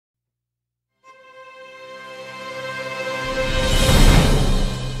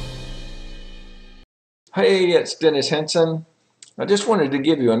Hey, it's Dennis Henson. I just wanted to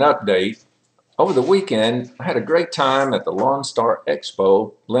give you an update. Over the weekend, I had a great time at the Lone Star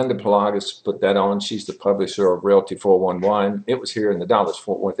Expo. Linda Pelagas put that on. She's the publisher of Realty 411. It was here in the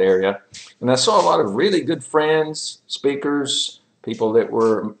Dallas-Fort Worth area. And I saw a lot of really good friends, speakers, people that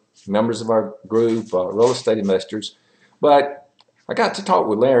were members of our group, real estate investors. But I got to talk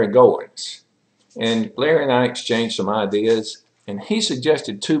with Larry Goins. And Larry and I exchanged some ideas, and he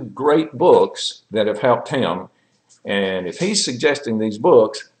suggested two great books that have helped him. And if he's suggesting these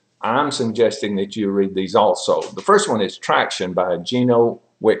books, I'm suggesting that you read these also. The first one is Traction by Gino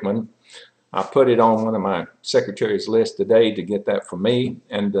Wickman. I put it on one of my secretary's list today to get that from me.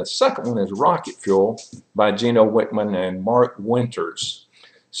 And the second one is Rocket Fuel by Gino Wickman and Mark Winters.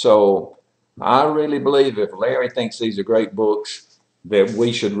 So I really believe if Larry thinks these are great books, that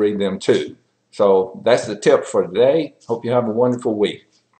we should read them too. So that's the tip for today. Hope you have a wonderful week.